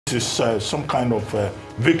it is some kind of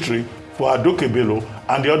victory for Adoke Bello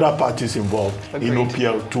and the other parties involved in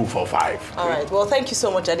OPL 245. All right. Well, thank you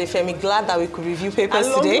so much, Adefemi. Glad that we could review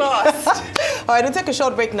papers today. All right, we'll take a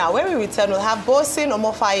short break now. When we return, we'll have Bosin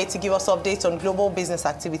Omofaye to give us updates on global business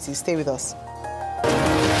activities. Stay with us.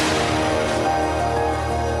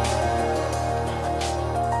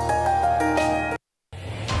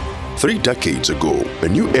 3 decades ago, a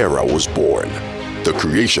new era was born. The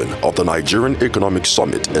creation of the Nigerian Economic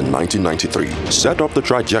Summit in 1993 set up the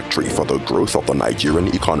trajectory for the growth of the Nigerian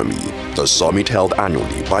economy. The summit, held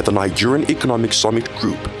annually by the Nigerian Economic Summit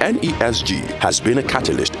Group, NESG, has been a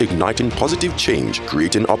catalyst igniting positive change,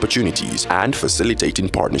 creating opportunities, and facilitating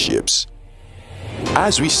partnerships.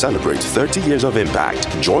 As we celebrate 30 years of impact,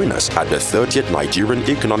 join us at the 30th Nigerian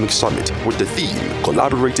Economic Summit with the theme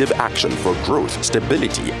Collaborative Action for Growth,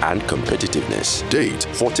 Stability, and Competitiveness. Date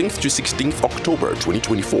 14th to 16th October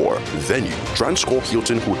 2024. Venue Transcorp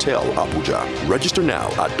Hilton Hotel, Abuja. Register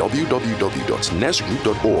now at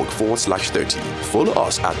www.nesgroup.org/30. Follow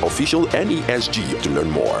us at official NESG to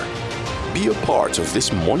learn more. Be a part of this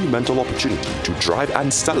monumental opportunity to drive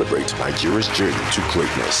and celebrate Nigeria's journey to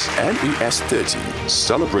greatness. NES 30,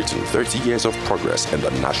 celebrating 30 years of progress in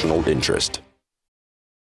the national interest.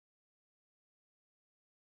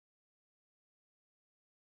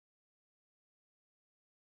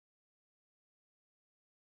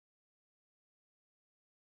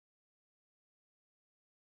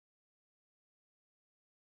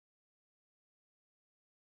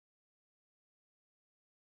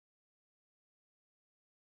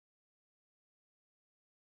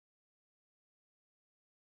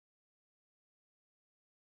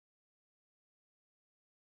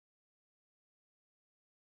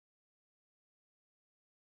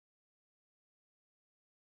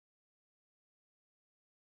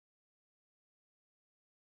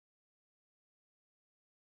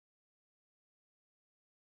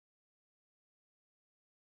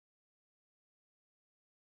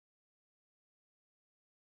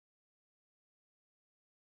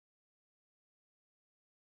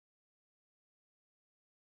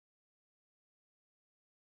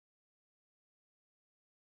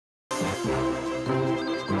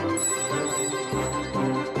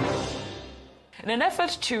 In an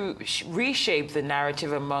effort to reshape the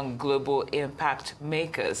narrative among global impact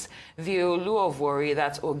makers, the Olu of Warri,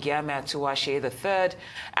 that's Ogiame Atuwase III,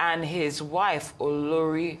 and his wife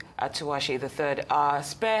Olori Atuwase III are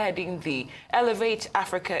spearheading the Elevate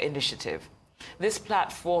Africa initiative. This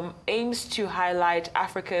platform aims to highlight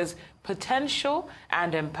Africa's potential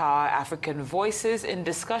and empower African voices in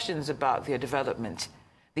discussions about their development.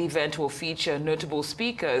 The event will feature notable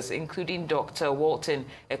speakers, including Dr. Walton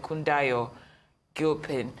Ekundayo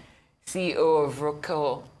Gilpin, CEO of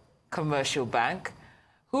Rockall Commercial Bank,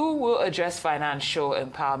 who will address financial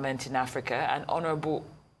empowerment in Africa, and Honorable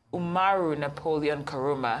Umaru Napoleon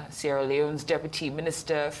Karuma, Sierra Leone's Deputy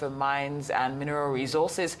Minister for Mines and Mineral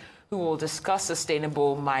Resources, who will discuss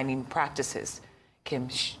sustainable mining practices. Kim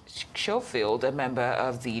Schofield, a member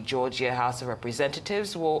of the Georgia House of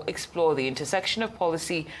Representatives, will explore the intersection of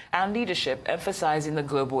policy and leadership, emphasizing the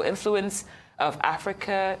global influence of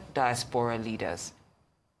Africa diaspora leaders.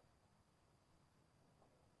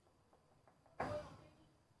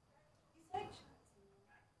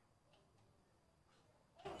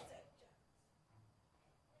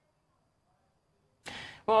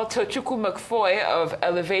 Well, Tochukwu Macfoy of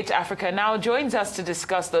Elevate Africa now joins us to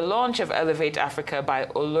discuss the launch of Elevate Africa by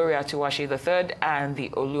Olori Atuwase III and the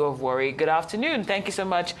Olu of Warri. Good afternoon. Thank you so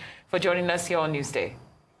much for joining us here on Newsday.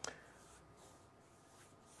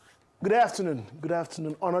 Good afternoon. Good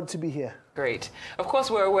afternoon. Honored to be here. Great. Of course,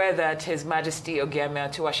 we're aware that His Majesty Ogiame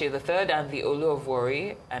Atuwase III and the Olu of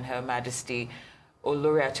Warri and Her Majesty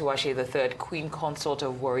Olori Atuwase III, Queen Consort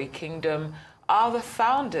of Warri Kingdom, are the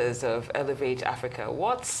founders of Elevate Africa.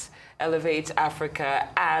 What's Elevate Africa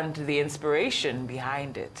and the inspiration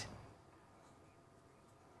behind it?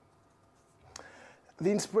 The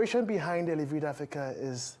inspiration behind Elevate Africa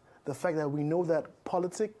is the fact that we know that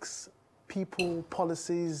politics, people,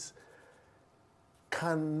 policies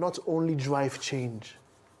can not only drive change.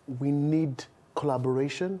 We need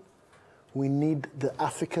collaboration. We need the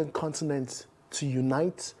African continent to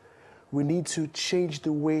unite. We need to change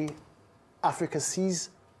the way Africa sees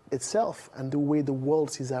itself and the way the world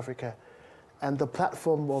sees Africa. And the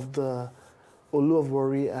platform of the Olu of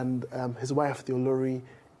Warri and his wife, the Olori,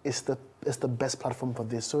 is the best platform for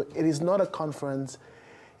this. So it is not a conference,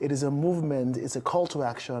 it is a movement, it's a call to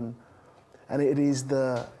action, and it is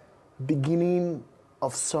the beginning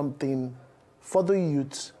of something for the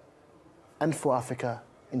youth and for Africa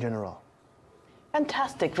in general.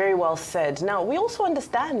 Fantastic, very well said. Now, we also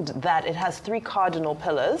understand that it has 3 cardinal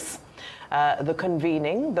pillars, the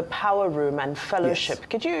convening, the power room, and fellowship. Yes.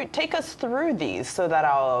 Could you take us through these so that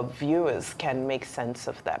our viewers can make sense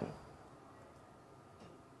of them?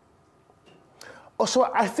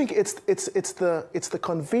 Also, I think it's the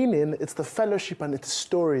convening, it's the fellowship, and it's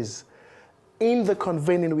stories. In the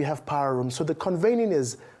convening, we have power room. So the convening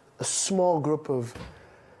is a small group of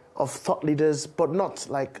thought leaders, but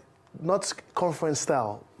not conference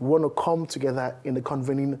style. We want to come together in the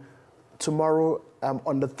convening tomorrow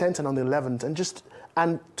on the 10th and on the 11th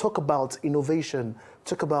and talk about innovation,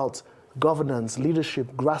 talk about governance, leadership,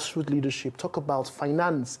 grassroots leadership, talk about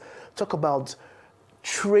finance, talk about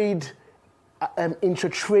trade,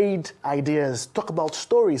 inter-trade ideas, talk about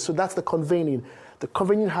stories. So that's the convening. The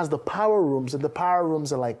convening has the power rooms, and the power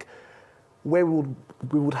rooms are like where we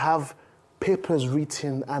would have papers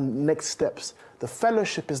written and next steps. The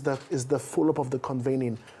fellowship is the follow-up of the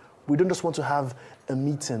convening. We don't just want to have a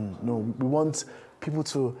meeting. No, we want people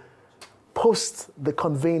to post the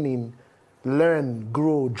convening, learn,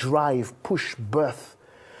 grow, drive, push, birth.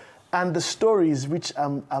 And the stories, which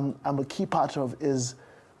I'm a key part of, is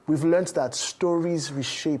we've learned that stories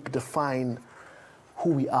reshape, define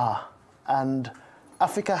who we are. And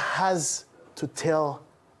Africa has to tell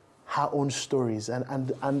her own stories.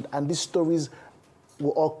 And these stories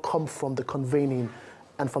will all come from the convening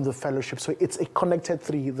and from the fellowship. So it's a connected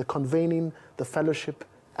 3, the convening, the fellowship,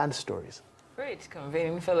 and stories. Great.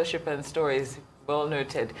 Convening, fellowship, and stories. Well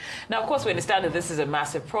noted. Now, of course, we understand that this is a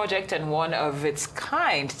massive project and one of its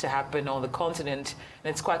kind to happen on the continent.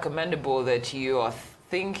 And it's quite commendable that you are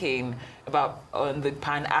thinking about on the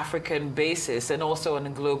Pan-African basis and also on a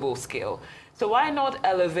global scale. So why not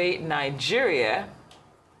elevate Nigeria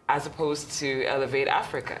as opposed to elevate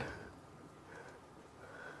Africa?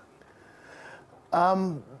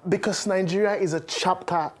 Because Nigeria is a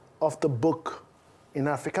chapter of the book in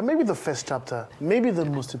Africa, maybe the first chapter, maybe the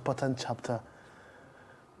most important chapter,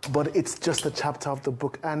 but it's just a chapter of the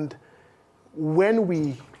book. And when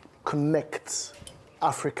we connect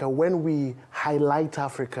Africa, when we highlight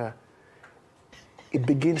Africa, it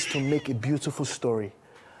begins to make a beautiful story.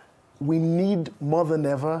 We need more than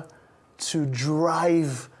ever to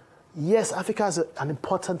drive. Yes, Africa has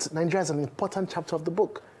Nigeria has an important chapter of the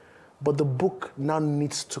book, but the book now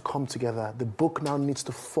needs to come together. The book now needs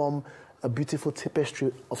to form a beautiful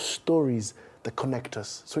tapestry of stories that connect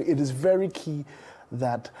us. So it is very key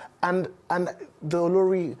that, and the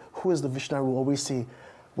Olori, who is the visionary, will always say,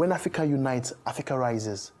 when Africa unites, Africa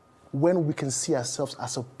rises. When we can see ourselves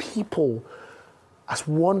as a people, as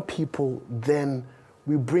one people, then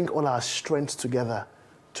we bring all our strengths together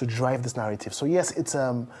to drive this narrative. So yes, it's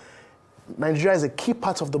Nigeria is a key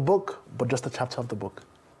part of the book, but just a chapter of the book.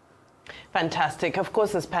 Fantastic. Of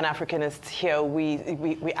course, as Pan-Africanists here,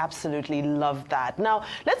 we absolutely love that. Now,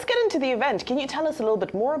 let's get into the event. Can you tell us a little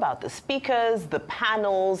bit more about the speakers, the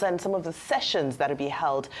panels, and some of the sessions that will be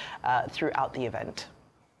held throughout the event?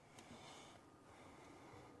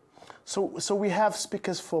 So we have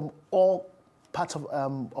speakers from all parts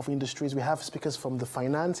of industries. We have speakers from the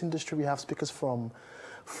finance industry. We have speakers from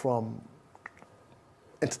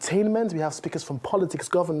entertainment. We have speakers from politics,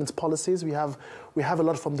 governance, policies. We have a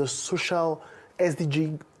lot from the social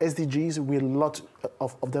SDGs. We have a lot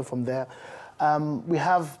of them from there. We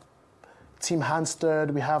have Team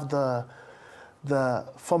Hansterd. We have the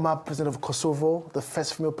former president of Kosovo, the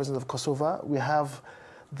first female president of Kosovo. We have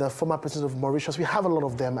the former president of Mauritius. We have a lot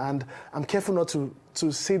of them, and I'm careful not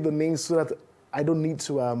to say the names so that I don't need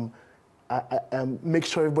to make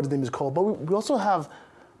sure everybody's name is called. But we also have,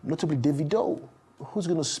 notably, Davido, who's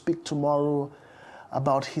going to speak tomorrow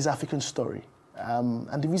about his African story.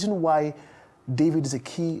 And the reason why David is a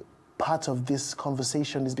key part of this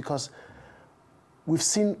conversation is because we've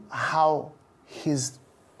seen how the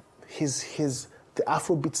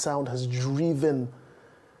Afrobeat sound has driven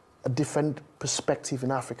a different perspective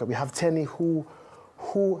in Africa. We have Tenny, who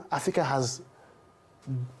Africa has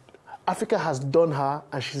done her,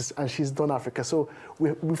 and she's done Africa. So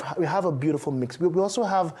we have a beautiful mix. We also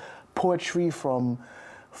have poetry from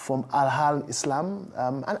Al-Hal Islam,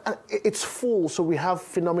 and it's full. So we have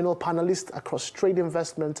phenomenal panelists across trade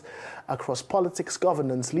investment, across politics,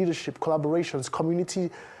 governance, leadership, collaborations,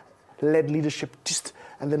 community-led leadership,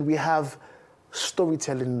 and then we have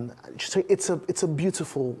storytelling. So it's a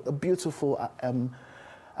beautiful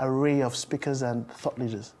array of speakers and thought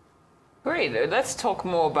leaders. Great. Let's talk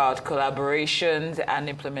more about collaborations and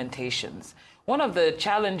implementations. One of the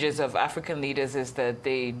challenges of African leaders is that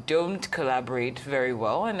they don't collaborate very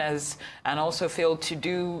well and also fail to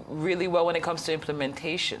do really well when it comes to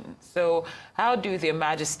implementation. So how do their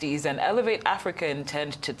majesties and Elevate Africa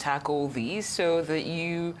intend to tackle these so that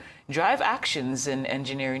you drive actions in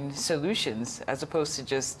engineering solutions as opposed to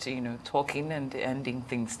just, talking and ending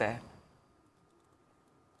things there?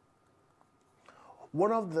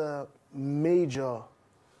 One of the major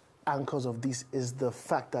anchors of this is the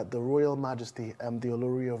fact that the Royal Majesty, the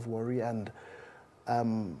Olori of Warri and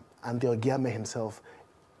the Ogiame himself,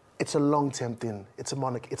 it's a long-term thing. It's a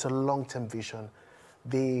monarch. It's a long-term vision.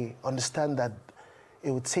 They understand that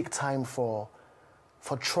it would take time for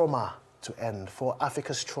trauma to end, for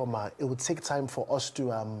Africa's trauma. It would take time for us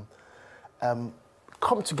to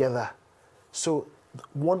come together. So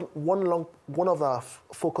one of our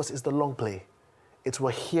focus is the long play. It's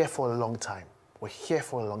we're here for a long time. We're here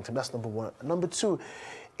for a long time. That's number one. Number two,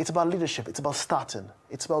 it's about leadership. It's about starting.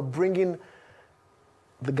 It's about bringing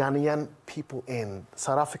the Ghanaian people in,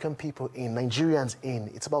 South African people in, Nigerians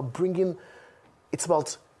in. It's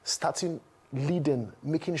about starting, leading,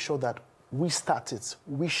 making sure that we start it.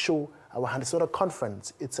 We show our hand. It's not a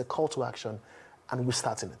conference. It's a call to action, and we're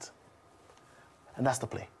starting it. And that's the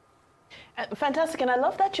play. Fantastic, and I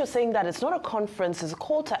love that you're saying that it's not a conference, it's a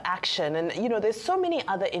call to action. And, there's so many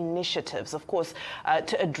other initiatives, of course,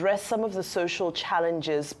 to address some of the social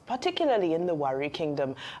challenges, particularly in the Warri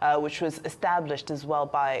Kingdom, which was established as well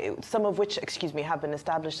by, some of which, have been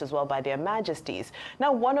established as well by their majesties.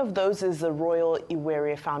 Now, one of those is the Royal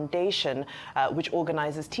Iwerie Foundation, which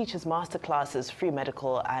organizes teachers' masterclasses, free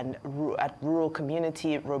medical and at rural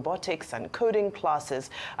community robotics and coding classes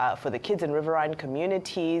for the kids in riverine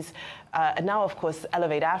communities. And now, of course,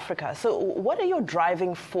 Elevate Africa. So what are your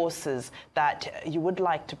driving forces that you would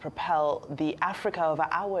like to propel the Africa of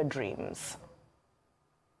our dreams?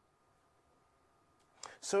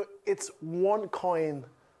 So it's one coin,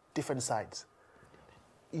 different sides.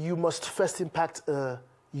 You must first impact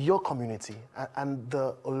your community. And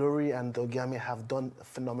the Olori and the Ogiame have done a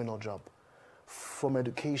phenomenal job. From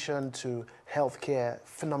education to healthcare,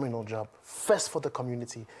 phenomenal job. First for the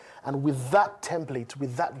community. And with that template,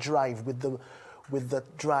 with that drive, with the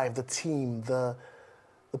drive, the team, the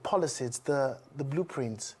policies, the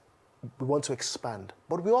blueprints, we want to expand.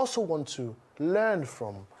 But we also want to learn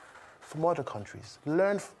from other countries.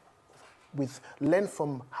 Learn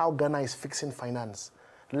from how Ghana is fixing finance.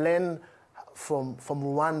 Learn from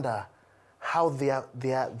Rwanda how they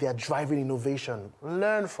are driving innovation.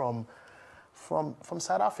 Learn from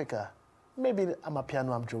South Africa. Maybe I'm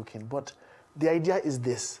joking, but the idea is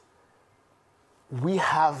this. We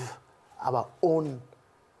have our own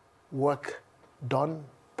work done,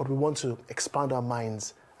 but we want to expand our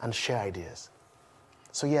minds and share ideas.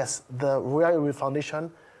 So yes, the Royal Iwerie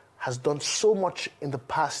Foundation has done so much in the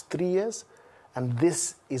past 3 years, and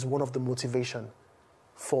this is one of the motivation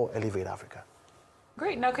for Elevate Africa.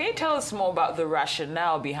 Great. Now, can you tell us more about the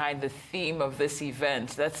rationale behind the theme of this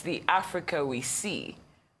event? That's the Africa we see.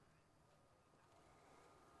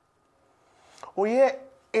 Oh yeah,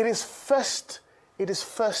 it's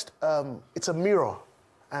a mirror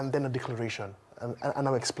and then a declaration, and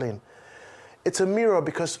I'll explain. It's a mirror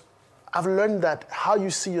because I've learned that how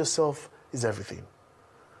you see yourself is everything.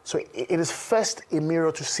 So it is first a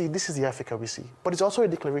mirror to see this is the Africa we see, but it's also a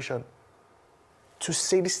declaration to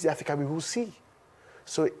say this is the Africa we will see.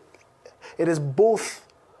 So it is both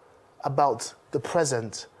about the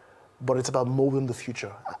present, but it's about molding the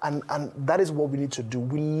future. And that is what we need to do.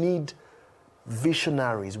 We need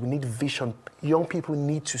visionaries. We need vision. Young people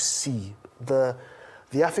need to see. The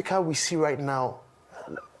Africa we see right now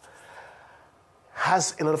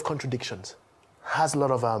has a lot of contradictions, has a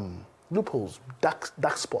lot of loopholes,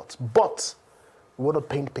 dark spots. But we want to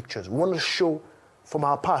paint pictures. We want to show from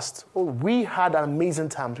our past. Oh, we had amazing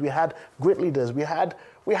times. We had great leaders. We had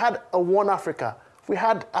a one Africa. We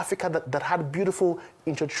had Africa that had beautiful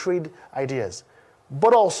intertrade ideas,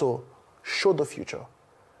 but also show the future.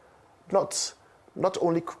 Not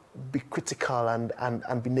only be critical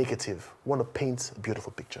and be negative. We want to paint a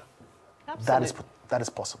beautiful picture. Absolutely. That is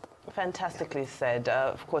possible. Fantastically said.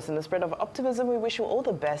 Of course, in the spirit of optimism, we wish you all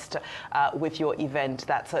the best with your event.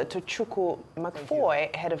 That's Tochukwu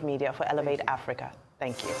Macfoy, Head of Media for Elevate Africa.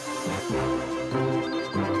 Thank you.